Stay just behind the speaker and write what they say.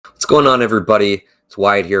going on, everybody? It's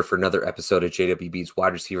Wyatt here for another episode of JWB's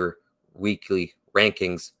Wide Receiver Weekly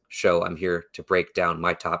Rankings Show. I'm here to break down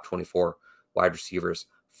my top 24 wide receivers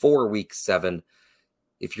for Week 7.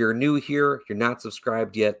 If you're new here, you're not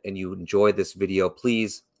subscribed yet, and you enjoy this video,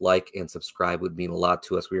 please like and subscribe. It would mean a lot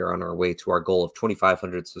to us. We are on our way to our goal of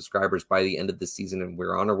 2,500 subscribers by the end of the season, and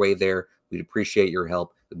we're on our way there. We'd appreciate your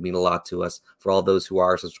help. It would mean a lot to us. For all those who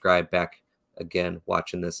are subscribed back again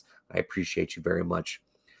watching this, I appreciate you very much.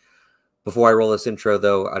 Before I roll this intro,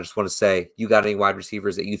 though, I just want to say, you got any wide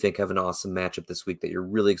receivers that you think have an awesome matchup this week that you're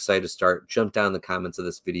really excited to start? Jump down in the comments of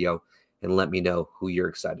this video and let me know who you're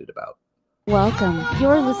excited about. Welcome.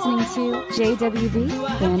 You're listening to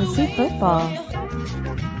JWB Fantasy Football.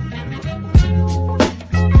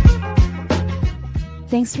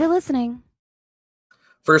 Thanks for listening.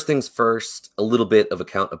 First things first, a little bit of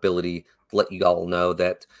accountability to let you all know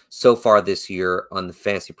that so far this year on the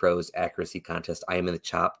Fantasy Pros Accuracy Contest, I am in the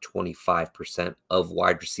top 25% of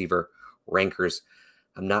wide receiver rankers.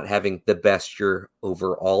 I'm not having the best year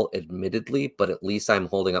overall, admittedly, but at least I'm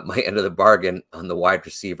holding up my end of the bargain on the wide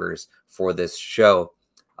receivers for this show.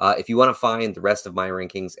 If you want to find the rest of my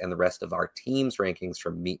rankings and the rest of our team's rankings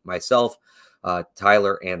from myself,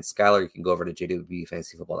 Tyler and Skylar, you can go over to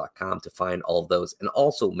jwbfantasyfootball.com to find all of those. And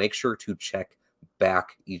also make sure to check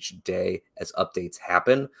back each day as updates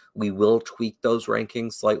happen. We will tweak those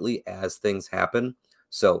rankings slightly as things happen.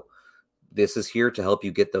 So this is here to help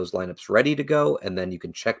you get those lineups ready to go, and then you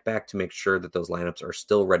can check back to make sure that those lineups are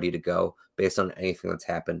still ready to go based on anything that's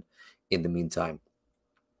happened in the meantime.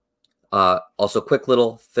 Also, quick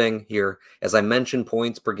little thing here. As I mentioned,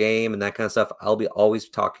 points per game and that kind of stuff, I'll be always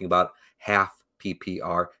talking about half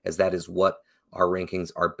PPR, as that is what our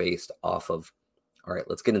rankings are based off of. All right,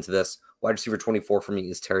 let's get into this. Wide receiver 24 for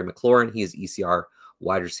me is Terry McLaurin. He is ECR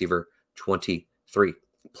wide receiver 23.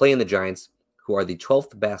 Playing the Giants, who are the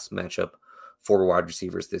 12th best matchup for wide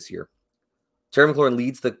receivers this year. Terry McLaurin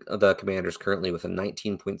leads the Commanders currently with a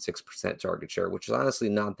 19.6% target share, which is honestly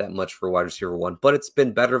not that much for wide receiver one, but it's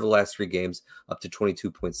been better the last 3 games, up to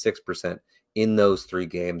 22.6% in those 3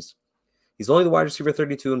 games. He's only the wide receiver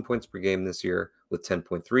 32 in points per game this year with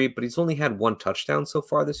 10.3, but he's only had 1 touchdown so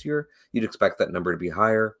far this year. You'd expect that number to be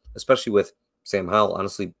higher, especially with Sam Howell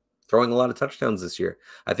honestly throwing a lot of touchdowns this year.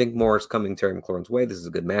 I think more is coming Terry McLaurin's way. This is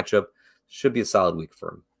a good matchup. Should be a solid week for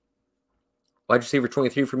him. Wide receiver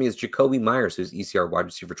 23 for me is Jakobi Meyers, who's ECR wide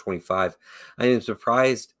receiver 25. I am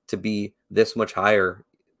surprised to be this much higher,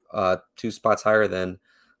 2 spots higher than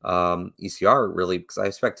ECR, really, because I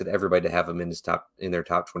expected everybody to have him in their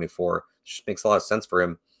top 24. It just makes a lot of sense for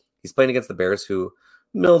him. He's playing against the Bears, who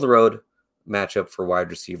middle of the road matchup for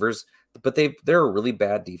wide receivers, but they're a really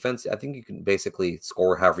bad defense. I think you can basically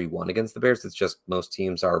score however you want against the Bears. It's just most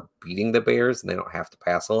teams are beating the Bears and they don't have to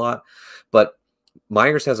pass a lot. But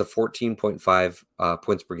Myers has a 14.5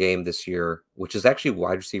 points per game this year, which is actually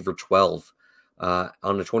wide receiver 12 on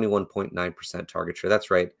a 21.9% target share.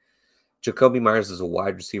 That's right. Jakobi Meyers is a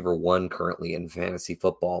wide receiver 1 currently in fantasy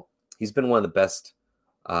football. He's been one of the best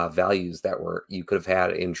values that you could have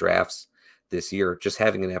had in drafts this year, just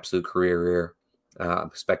having an absolute career year. I'm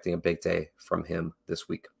expecting a big day from him this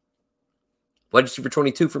week. Wide receiver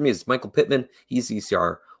 22 for me is Michael Pittman. He's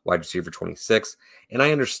ECR wide receiver 26. And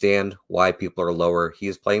I understand why people are lower. He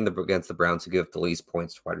is playing against the Browns, who give the least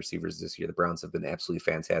points to wide receivers this year. The Browns have been absolutely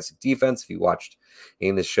fantastic defense. If you watched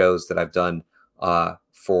any of the shows that I've done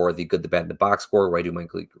for the Good, the Bad, and the Box Score, where I do my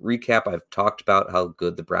recap, I've talked about how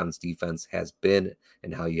good the Browns defense has been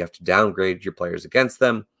and how you have to downgrade your players against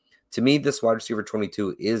them. To me, this wide receiver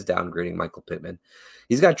 22 is downgrading Michael Pittman.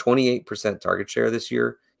 He's got 28% target share this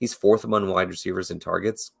year. He's 4th among wide receivers in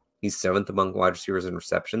targets. He's 7th among wide receivers in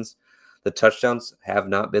receptions. The touchdowns have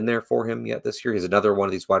not been there for him yet this year. He's another one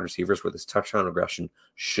of these wide receivers where this touchdown regression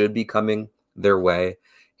should be coming their way.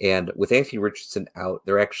 And with Anthony Richardson out,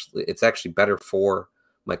 it's actually better for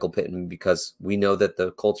Michael Pittman, because we know that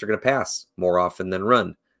the Colts are going to pass more often than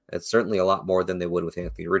run. It's certainly a lot more than they would with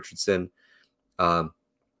Anthony Richardson.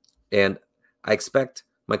 And I expect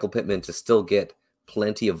Michael Pittman to still get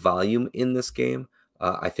plenty of volume in this game.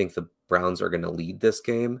 I think the Browns are going to lead this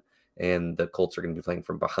game, and the Colts are going to be playing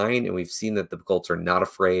from behind. And we've seen that the Colts are not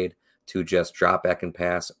afraid to just drop back and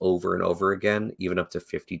pass over and over again, even up to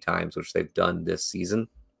 50 times, which they've done this season.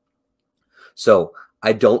 So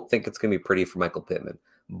I don't think it's going to be pretty for Michael Pittman,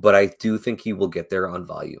 but I do think he will get there on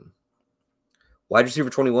volume. Wide receiver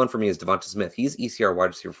 21 for me is Devonta Smith. He's ECR wide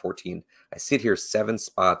receiver 14. I sit here 7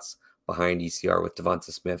 spots behind ECR with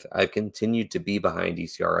Devonta Smith. I've continued to be behind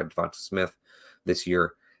ECR on Devonta Smith this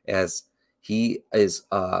year, as he is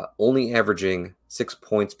only averaging 6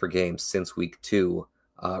 points per game since week 2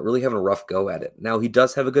 really having a rough go at it. Now, he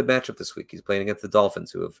does have a good matchup this week. He's playing against the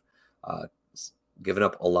Dolphins, who have given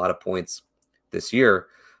up a lot of points this year.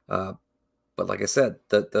 But like I said,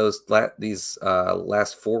 these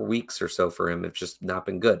last 4 weeks or so for him have just not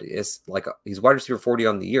been good. It's like he's wide receiver 40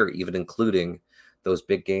 on the year, even including those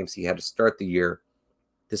big games he had to start the year.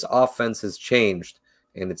 This offense has changed,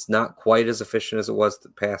 and it's not quite as efficient as it was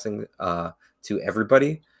passing to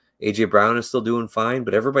everybody. A.J. Brown is still doing fine,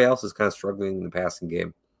 but everybody else is kind of struggling in the passing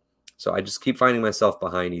game. So I just keep finding myself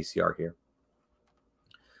behind ECR here.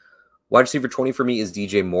 Wide receiver 20 for me is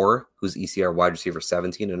DJ Moore, who's ECR wide receiver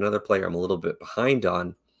 17, another player I'm a little bit behind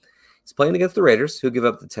on. He's playing against the Raiders, who give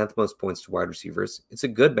up the 10th most points to wide receivers. It's a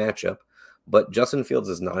good matchup, but Justin Fields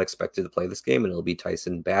is not expected to play this game, and it'll be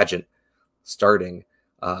Tyson Bagent starting.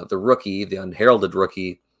 The rookie, the unheralded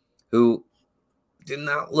rookie, who did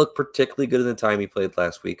not look particularly good in the time he played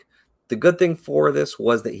last week. The good thing for this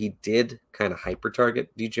was that he did kind of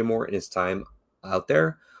hyper-target DJ Moore in his time out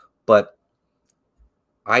there, but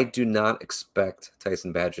I do not expect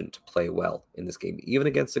Tyson Bagent to play well in this game, even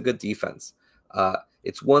against a good defense.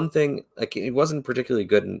 It's one thing, like he wasn't particularly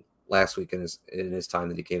good last week in his time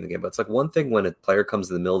that he came in the game, but it's like one thing when a player comes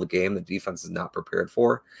in the middle of the game the defense is not prepared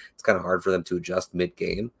for. It's kind of hard for them to adjust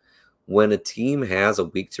mid-game. When a team has a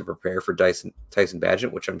week to prepare for Tyson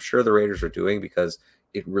Bagent, which I'm sure the Raiders are doing because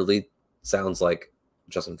it really sounds like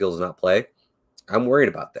Justin Fields does not play, I'm worried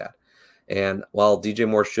about that. And while DJ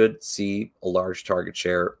Moore should see a large target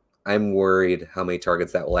share, I'm worried how many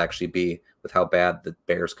targets that will actually be with how bad the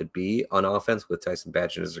Bears could be on offense with Tyson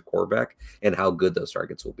Bagent as a quarterback and how good those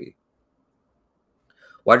targets will be.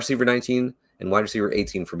 Wide receiver 19 and wide receiver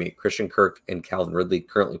 18 for me, Christian Kirk and Calvin Ridley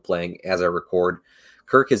currently playing as I record.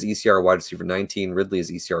 Kirk is ECR wide receiver 19. Ridley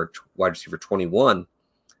is ECR wide receiver 21.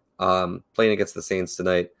 Playing against the Saints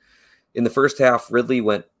tonight. In the first half, Ridley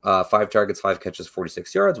went 5 targets, 5 catches,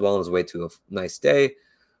 46 yards, well on his way to a nice day.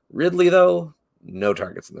 Ridley, though, no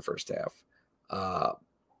targets in the first half. The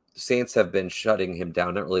Saints have been shutting him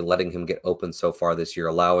down, not really letting him get open so far this year,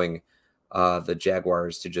 allowing the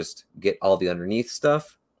Jaguars to just get all the underneath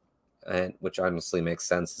stuff, and which honestly makes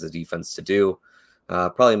sense as a defense to do.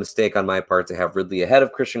 Probably a mistake on my part to have Ridley ahead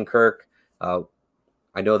of Christian Kirk.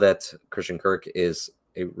 I know that Christian Kirk is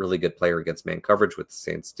a really good player against man coverage, which the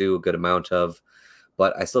Saints do a good amount of,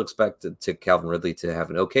 but I still expect Calvin Ridley to have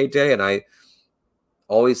an okay day. And I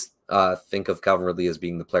always think of Calvin Ridley as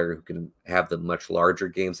being the player who can have the much larger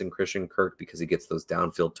games than Christian Kirk because he gets those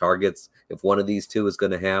downfield targets. If one of these two is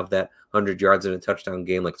going to have that 100 yards in a touchdown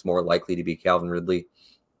game, like it's more likely to be Calvin Ridley.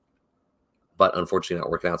 But unfortunately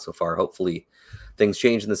not working out so far. Hopefully things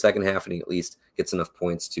change in the second half and he at least gets enough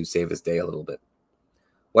points to save his day a little bit.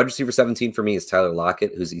 Wide receiver 17 for me is Tyler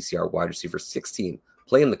Lockett, who's ECR wide receiver 16,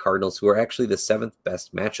 playing the Cardinals, who are actually the 7th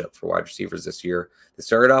best matchup for wide receivers this year. They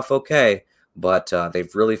started off okay, but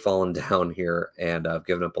they've really fallen down here and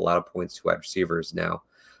given up a lot of points to wide receivers now.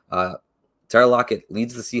 Tyler Lockett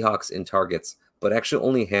leads the Seahawks in targets, but actually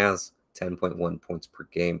only has 10.1 points per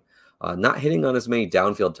game. Not hitting on as many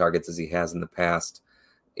downfield targets as he has in the past.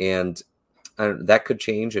 And that could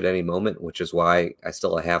change at any moment, which is why I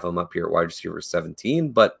still have him up here at wide receiver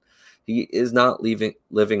 17. But he is not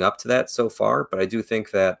living up to that so far. But I do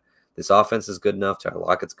think that this offense is good enough. Tyler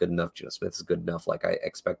Lockett's good enough. Geno Smith is good enough. Like I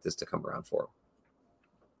expect this to come around for him.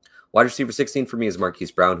 Wide receiver 16 for me is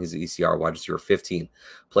Marquise Brown. He's the ECR wide receiver 15.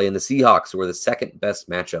 Playing the Seahawks, who are the 2nd best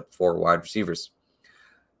matchup for wide receivers.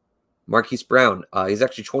 Marquise Brown, he's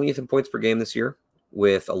actually 20th in points per game this year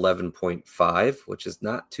with 11.5, which is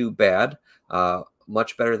not too bad.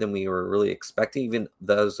 Much better than we were really expecting. Even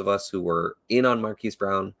those of us who were in on Marquise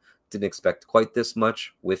Brown didn't expect quite this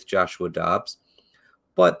much with Joshua Dobbs.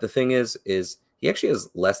 But the thing is he actually has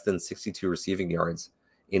less than 62 receiving yards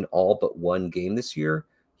in all but one game this year.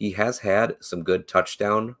 He has had some good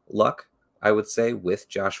touchdown luck, I would say, with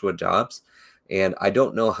Joshua Dobbs. And I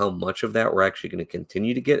don't know how much of that we're actually going to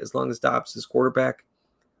continue to get as long as Dobbs is quarterback.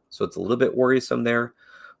 So it's a little bit worrisome there.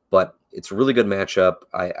 But it's a really good matchup.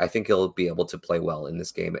 I think he'll be able to play well in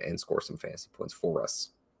this game and score some fantasy points for us.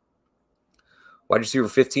 Wide receiver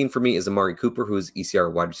 15 for me is Amari Cooper, who is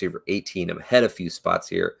ECR wide receiver 18. I'm ahead a few spots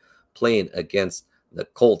here, playing against the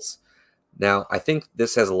Colts. Now, I think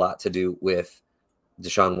this has a lot to do with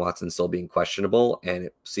Deshaun Watson still being questionable and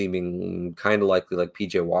it seeming kind of likely like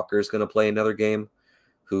PJ Walker is going to play another game,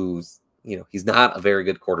 who's, he's not a very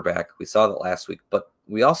good quarterback. We saw that last week, but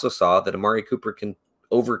we also saw that Amari Cooper can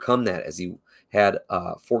overcome that as he had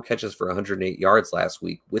 4 catches for 108 yards last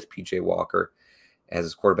week with PJ Walker as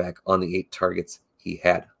his quarterback on the 8 targets he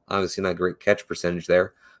had. Obviously not a great catch percentage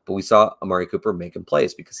there, but we saw Amari Cooper making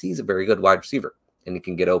plays because he's a very good wide receiver and he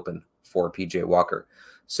can get open for PJ Walker.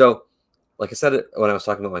 So, like I said when I was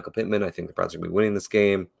talking about Michael Pittman, I think the Browns are going to be winning this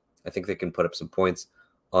game. I think they can put up some points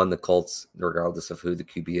on the Colts, regardless of who the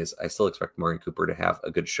QB is. I still expect Amari Cooper to have a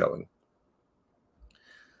good showing.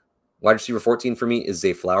 Wide receiver 14 for me is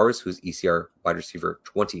Zay Flowers, who's ECR wide receiver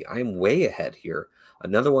 20. I am way ahead here.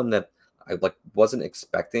 Another one that I wasn't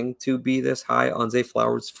expecting to be this high on Zay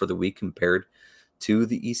Flowers for the week compared to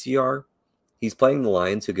the ECR. He's playing the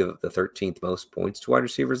Lions, who give up the 13th most points to wide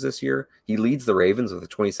receivers this year. He leads the Ravens with a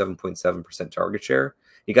 27.7% target share.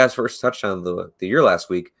 He got his first touchdown of the year last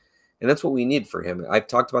week, and that's what we need for him. I've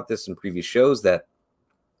talked about this in previous shows that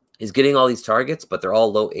he's getting all these targets, but they're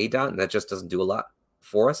all low ADOT, and that just doesn't do a lot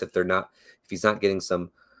for us if he's not getting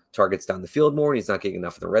some targets down the field more, and he's not getting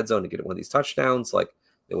enough in the red zone to get one of these touchdowns. Like,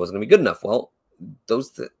 it wasn't going to be good enough. Well,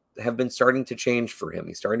 those that have been starting to change for him.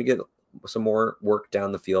 He's starting to get some more work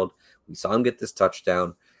down the field. We saw him get this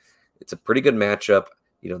touchdown. It's a pretty good matchup.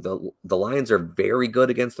 You know, the Lions are very good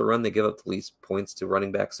against the run. They give up the least points to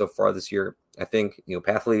running back so far this year. I think,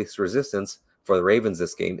 path of least resistance for the Ravens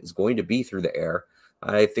this game is going to be through the air.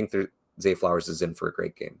 I think Zay Flowers is in for a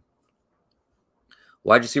great game.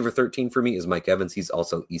 Wide receiver 13 for me is Mike Evans. He's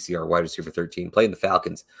also ECR wide receiver 13, playing the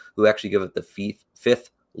Falcons, who actually give up the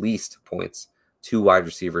fifth least points to wide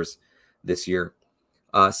receivers this year.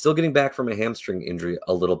 Still getting back from a hamstring injury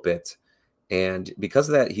a little bit. And because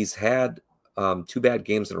of that, he's had 2 bad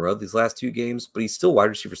games in a row these last 2 games, but he's still wide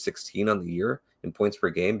receiver 16 on the year in points per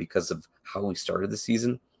game because of how he started the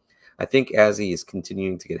season. I think as he is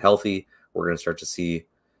continuing to get healthy, we're going to start to see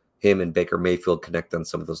him and Baker Mayfield connect on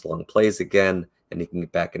some of those long plays again, and he can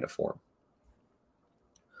get back into form.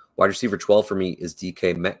 Wide receiver 12 for me is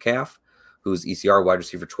DK Metcalf, who's ECR wide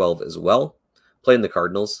receiver 12 as well, playing the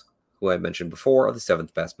Cardinals, who I mentioned before, are the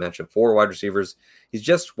 7th best matchup for wide receivers. He's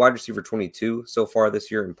just wide receiver 22 so far this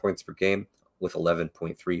year in points per game with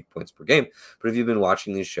 11.3 points per game. But if you've been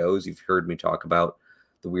watching these shows, you've heard me talk about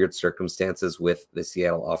the weird circumstances with the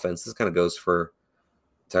Seattle offense. This kind of goes for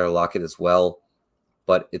Tyler Lockett as well,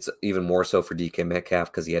 but it's even more so for DK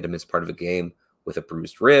Metcalf because he had to miss part of a game with a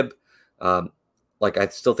bruised rib. I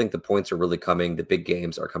still think the points are really coming. The big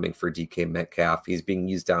games are coming for DK Metcalf. He's being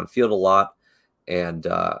used downfield a lot, and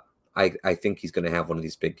I think he's going to have one of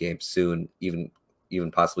these big games soon, even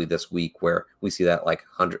possibly this week, where we see that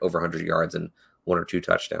over 100 yards and 1 or 2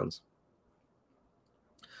 touchdowns.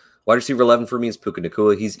 Wide receiver 11 for me is Puka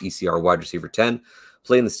Nacua. He's ECR wide receiver 10,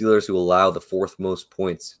 playing the Steelers, who allow the 4th most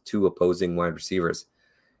points to opposing wide receivers.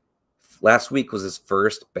 Last week was his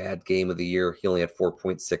first bad game of the year. He only had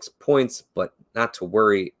 4.6 points, but not to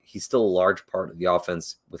worry. He's still a large part of the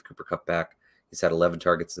offense with Cooper Kupp back. He's had 11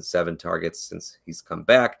 targets and 7 targets since he's come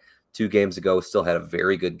back. 2 games ago, still had a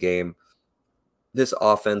very good game. This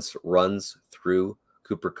offense runs through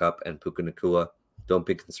Cooper Kupp and Puka Nacua. Don't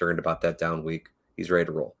be concerned about that down week. He's ready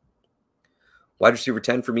to roll. Wide receiver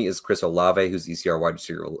 10 for me is Chris Olave, who's ECR wide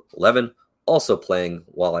receiver 11, also playing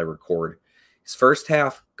while I record. His first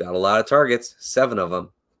half got a lot of targets, 7 of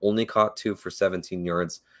them, only caught 2 for 17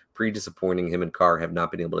 yards. Pretty disappointing. Him and Carr have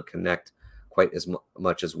not been able to connect quite as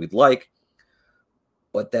much as we'd like.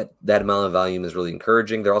 But that amount of volume is really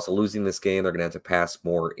encouraging. They're also losing this game. They're going to have to pass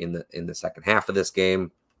more in the second half of this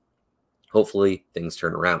game. Hopefully, things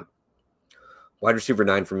turn around. Wide receiver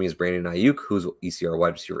 9 for me is Brandon Ayuk, who's ECR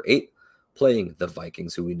wide receiver 8, playing the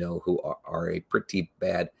Vikings, who we know who are a pretty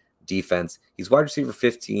bad defense. He's wide receiver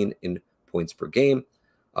 15 in points per game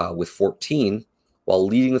with 14, while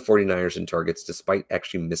leading the 49ers in targets despite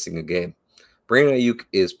actually missing a game. Brandon Ayuk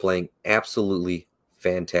is playing absolutely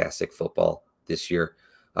fantastic football this year.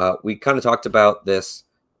 We kind of talked about this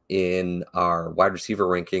in our wide receiver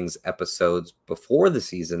rankings episodes before the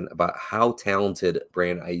season about how talented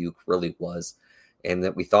Brandon Ayuk really was, and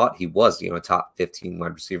that we thought he was, a top 15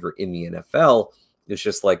 wide receiver in the NFL. It's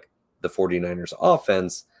just like the 49ers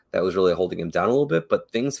offense that was really holding him down a little bit,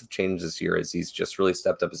 but things have changed this year as he's just really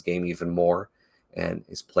stepped up his game even more and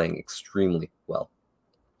is playing extremely well.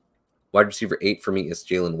 Wide receiver 8 for me is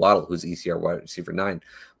Jalen Waddle, who's ECR wide receiver 9,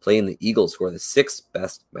 playing the Eagles, who are the 6th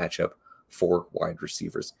best matchup for wide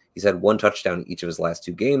receivers. He's had 1 touchdown in each of his last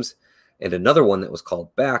 2 games, and another one that was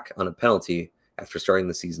called back on a penalty after starting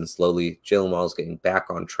the season slowly. Jalen Waddle's getting back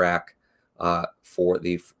on track for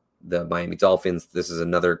the Miami Dolphins. This is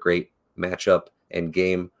another great matchup and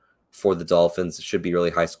game for the Dolphins. It should be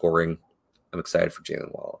really high scoring. I'm excited for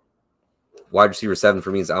Jalen Waddle. Wide receiver 7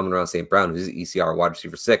 for me is Amon-Ra St. Brown, who's ECR wide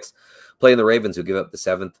receiver 6, playing the Ravens, who give up the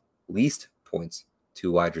 7th least points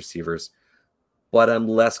to wide receivers. But I'm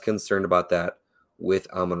less concerned about that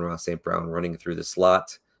with Amon-Ra St. Brown running through the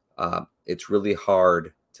slot. It's really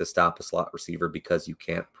hard to stop a slot receiver because you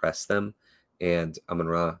can't press them. and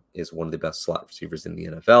Amon-Ra is one of the best slot receivers in the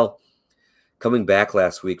NFL. Coming back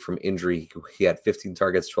last week from injury, he had 15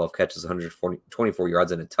 targets, 12 catches, 124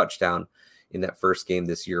 yards, and a touchdown in that first game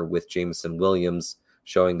this year with Jameson Williams,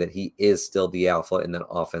 showing that he is still the alpha in that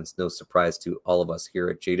offense. No surprise to all of us here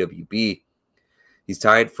at JWB. He's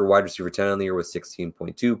tied for wide receiver 10 on the year with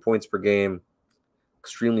 16.2 points per game.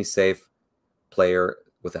 Extremely safe player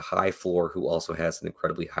with a high floor who also has an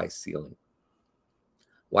incredibly high ceiling.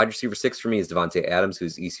 Wide receiver 6 for me is Davante Adams,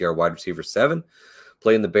 who's ECR wide receiver 7,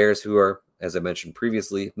 playing the Bears, who are, as I mentioned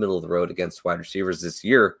previously, middle of the road against wide receivers this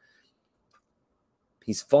year.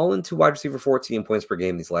 He's fallen to wide receiver 14 points per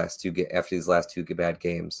game after these last two bad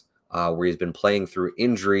games, where he's been playing through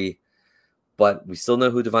injury. But we still know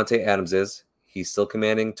who Davante Adams is. He's still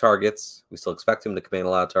commanding targets. We still expect him to command a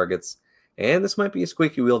lot of targets. And this might be a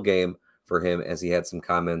squeaky wheel game for him, as he had some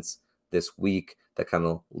comments this week that kind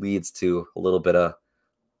of leads to a little bit of,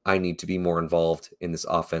 I need to be more involved in this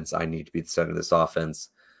offense. I need to be the center of this offense.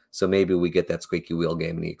 So maybe we get that squeaky wheel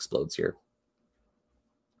game and he explodes here.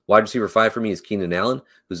 Wide receiver 5 for me is Keenan Allen,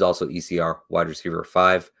 who's also ECR wide receiver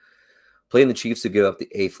 5. Playing the Chiefs, who give up the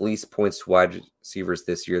 8th least points to wide receivers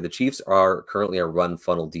this year. The Chiefs are currently a run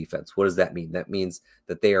funnel defense. What does that mean? That means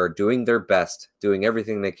that they are doing their best, doing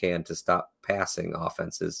everything they can to stop passing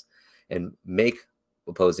offenses and make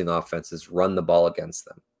opposing offenses run the ball against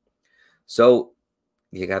them. So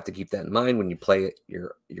you have to keep that in mind when you play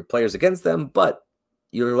your players against them, but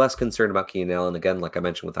you're less concerned about Keenan Allen. Again, like I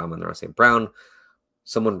mentioned with Amon-Ra St. Brown,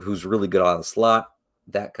 someone who's really good out of the slot,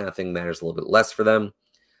 that kind of thing matters a little bit less for them.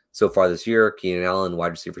 So far this year, Keenan Allen,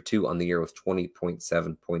 wide receiver 2 on the year with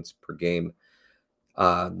 20.7 points per game.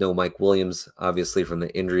 No Mike Williams, obviously, from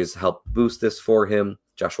the injuries helped boost this for him.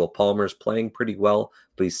 Joshua Palmer's playing pretty well,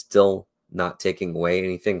 but he's still not taking away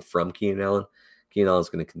anything from Keenan Allen. Keenan Allen's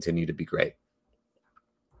going to continue to be great.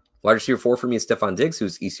 Wide receiver 4 for me is Stefon Diggs,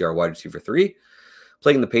 who's ECR wide receiver 3.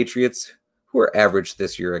 Playing the Patriots, who are average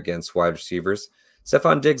this year against wide receivers.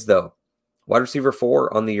 Stefon Diggs, though, wide receiver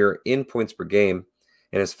 4 on the year in points per game,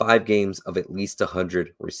 and has 5 games of at least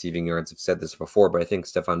 100 receiving yards. I've said this before, but I think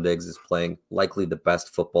Stefon Diggs is playing likely the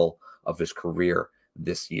best football of his career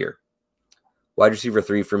this year. Wide receiver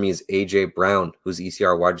 3 for me is A.J. Brown, who's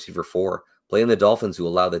ECR wide receiver 4, playing the Dolphins, who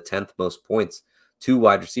allow the 10th most points to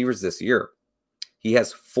wide receivers this year. He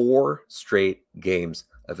has 4 straight games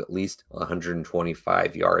of at least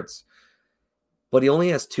 125 yards. But he only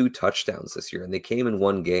has 2 touchdowns this year, and they came in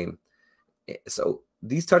one game. So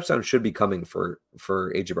these touchdowns should be coming for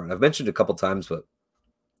A.J. Brown. I've mentioned a couple times, but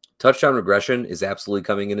touchdown regression is absolutely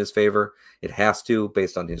coming in his favor. It has to,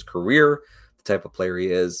 based on his career, the type of player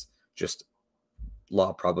he is, just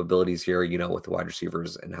law of probabilities here, with the wide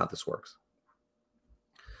receivers and how this works.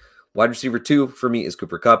 Wide receiver 2 for me is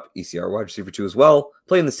Cooper Kupp, ECR wide receiver 2 as well,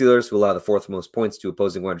 playing the Steelers, who allow the 4th most points to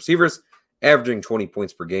opposing wide receivers, averaging 20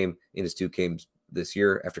 points per game in his 2 games this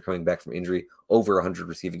year after coming back from injury, over 100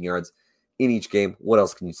 receiving yards in each game. What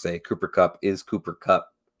else can you say? Cooper Kupp is Cooper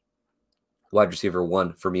Kupp. Wide receiver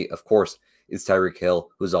 1 for me, of course, is Tyreek Hill,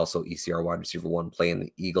 who's also ECR wide receiver 1, playing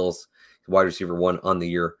the Eagles. Wide receiver 1 on the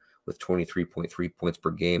year with 23.3 points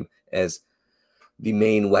per game as the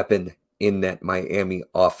main weapon in that Miami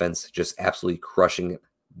offense, just absolutely crushing it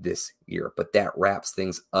this year. But that wraps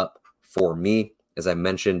things up for me. As I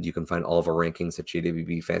mentioned, you can find all of our rankings at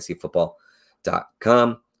jwbfantasyfootball.com.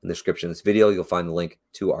 In the description of this video, you'll find the link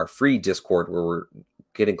to our free Discord, where we're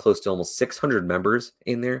getting close to almost 600 members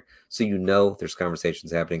in there. So there's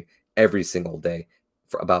conversations happening every single day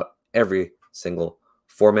for about every single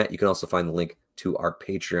format. You can also find the link to our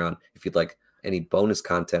Patreon if you'd like any bonus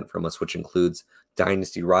content from us, which includes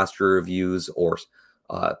Dynasty roster reviews or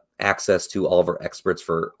access to all of our experts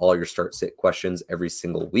for all your start-sit questions every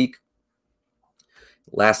single week.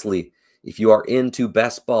 Lastly, if you are into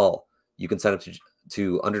best ball, you can sign up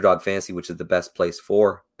to Underdog Fantasy, which is the best place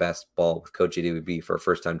for best ball with code JWB for a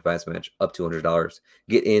first-time device match up to $100.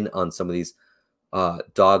 Get in on some of these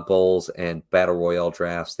dog bowls and battle royale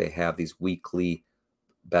drafts. They have these weekly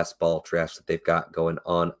best ball drafts that they've got going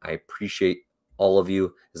on. I appreciate all of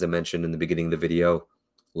you. As I mentioned in the beginning of the video,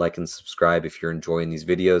 like and subscribe if you're enjoying these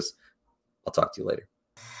videos. I'll talk to you later.